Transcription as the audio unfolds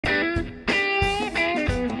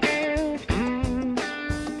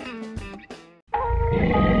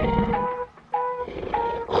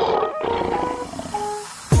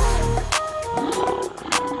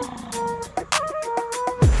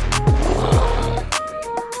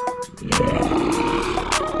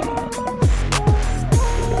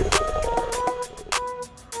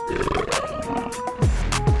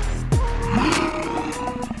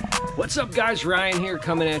guys, Ryan here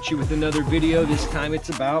coming at you with another video. This time it's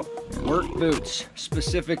about work boots,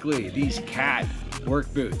 specifically these cat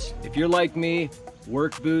work boots. If you're like me,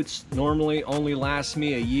 work boots normally only last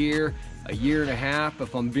me a year and a half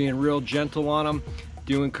if I'm being real gentle on them.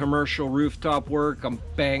 Doing commercial rooftop work, I'm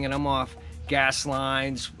banging them off gas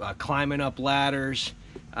lines, climbing up ladders,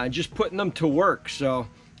 just putting them to work. So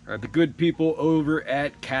the good people over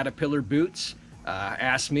at Caterpillar Boots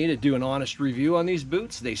asked me to do an honest review on these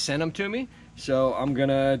boots. They sent them to me, so I'm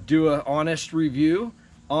gonna do an honest review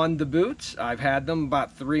on the boots. I've had them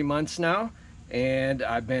about 3 months now, and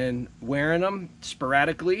I've been wearing them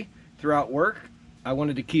sporadically throughout work. I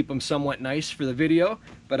wanted to keep them somewhat nice for the video,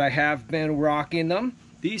 but I have been rocking them.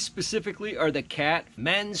 These specifically are the Cat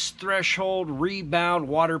Men's Threshold Rebound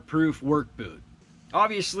Waterproof Work Boot.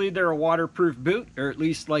 Obviously they're a waterproof boot, or at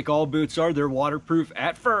least like all boots are, they're waterproof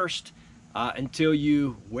at first until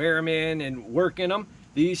you wear them in and work in them.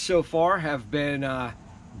 These so far have been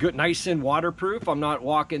good, nice and waterproof. I'm not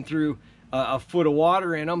walking through a foot of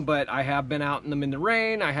water in them, but I have been out in them in the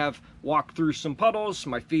rain. I have walked through some puddles.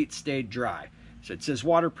 My feet stayed dry. So it says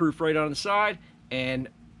waterproof right on the side, and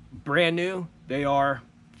brand new. They are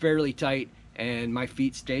fairly tight, and my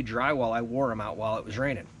feet stayed dry while I wore them out while it was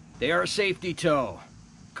raining. They are a safety toe,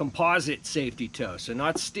 composite safety toe. So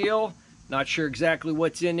not steel, not sure exactly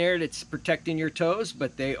what's in there that's protecting your toes,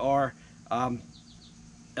 but they are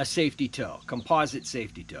a safety toe, composite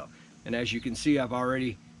safety toe. And as you can see, I've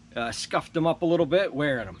already scuffed them up a little bit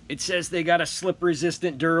wearing them. It says they got a slip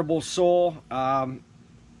resistant durable sole.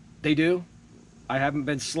 They do. I haven't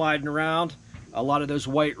been sliding around. A lot of those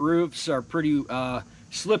white roofs are pretty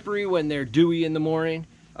slippery when they're dewy in the morning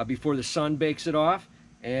before the sun bakes it off.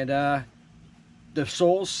 And the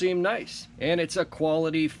soles seem nice. And it's a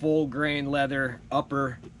quality full grain leather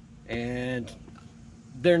upper, and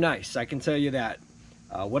they're nice, I can tell you that.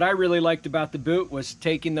 What I really liked about the boot was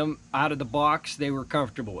taking them out of the box. They were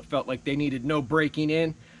comfortable. It felt like they needed no breaking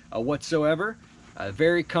in whatsoever. A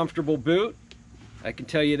very comfortable boot, I can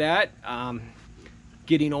tell you that.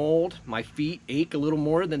 Getting old, my feet ache a little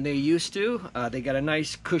more than they used to. They got a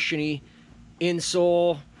nice cushiony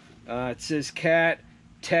insole. It says Cat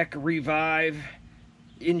Tech Revive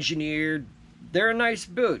engineered. They're a nice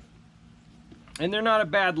boot, and they're not a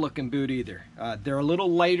bad looking boot either. They're a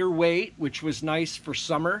little lighter weight, which was nice for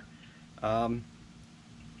summer. I'm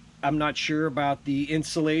not sure about the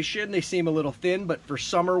insulation. They seem a little thin, but for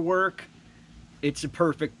summer work, it's a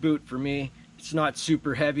perfect boot for me. It's not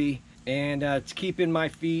super heavy, and it's keeping my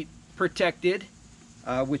feet protected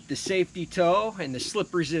with the safety toe and the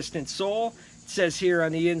slip resistant sole. It says here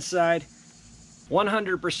on the inside,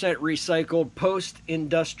 100% recycled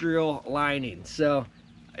post-industrial lining. So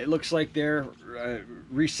it looks like they're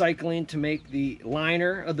recycling to make the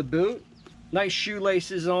liner of the boot. Nice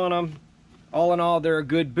shoelaces on them. All in all, they're a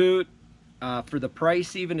good boot. For the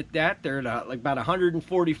price, even at that, they're at like about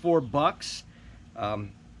 144 bucks.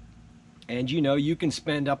 And you know, you can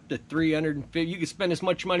spend up to 350. You can spend as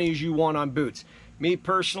much money as you want on boots. Me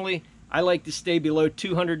personally, I like to stay below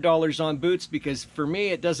 $200 on boots, because for me,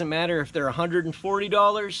 it doesn't matter if they're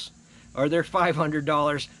 $140 or they're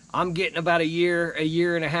 $500. I'm getting about a year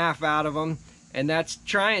and a half out of them, and that's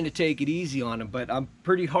trying to take it easy on them. But I'm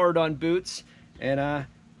pretty hard on boots, and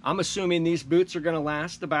I'm assuming these boots are going to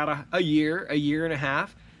last about a year and a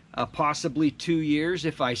half, possibly 2 years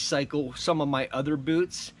if I cycle some of my other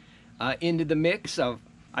boots into the mix.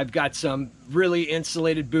 I've got some really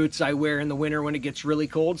insulated boots I wear in the winter when it gets really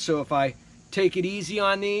cold, so if I take it easy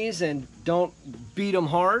on these and don't beat them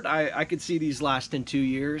hard, I could see these lasting 2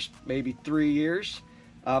 years, maybe 3 years.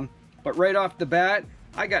 But right off the bat,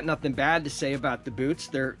 I got nothing bad to say about the boots.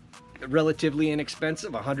 They're relatively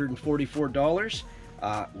inexpensive, $144.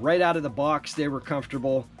 Right out of the box, they were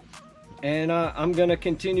comfortable, and I'm gonna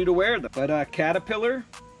continue to wear them. But Caterpillar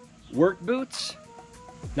work boots,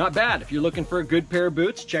 not bad. If you're looking for a good pair of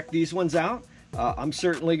boots, check these ones out. I'm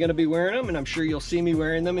certainly going to be wearing them, and I'm sure you'll see me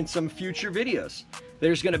wearing them in some future videos.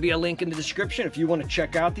 There's going to be a link in the description if you want to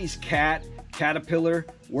check out these Caterpillar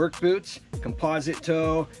work boots. Composite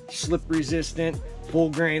toe, slip resistant,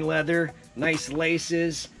 full grain leather, nice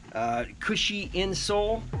laces, cushy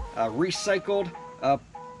insole, recycled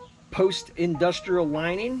post-industrial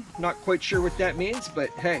lining. Not quite sure what that means,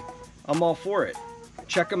 but hey, I'm all for it.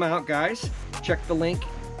 Check them out, guys. Check the link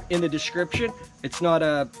in the description. It's not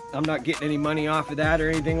I'm not getting any money off of that or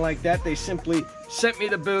anything like that. They simply sent me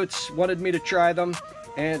the boots, wanted me to try them,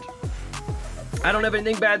 and I don't have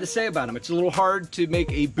anything bad to say about them. It's a little hard to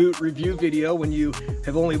make a boot review video when you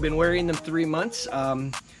have only been wearing them 3 months.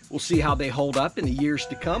 We'll see how they hold up in the years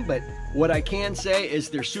to come, but what I can say is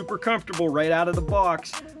they're super comfortable right out of the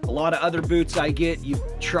box. A lot of other boots I get, you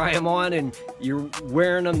try them on and you're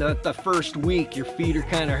wearing them the first week, your feet are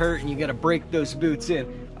kind of hurt and you got to break those boots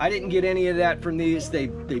in. I didn't get any of that from these. They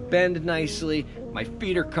bend nicely, my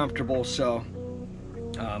feet are comfortable, so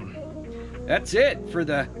that's it for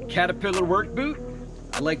the Caterpillar work boot.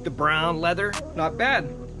 I like the brown leather, not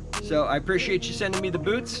bad. So I appreciate you sending me the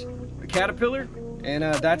boots, the Caterpillar, and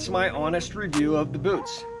that's my honest review of the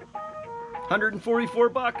boots. 144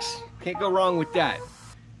 bucks, can't go wrong with that,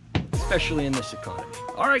 especially in this economy.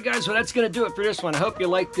 All right guys, well that's gonna do it for this one. I hope you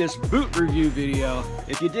liked this boot review video.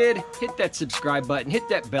 If you did, hit that subscribe button, hit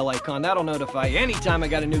that bell icon. That'll notify you anytime I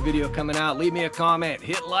got a new video coming out. Leave me a comment,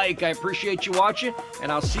 hit like. I appreciate you watching,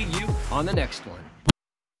 and I'll see you on the next one.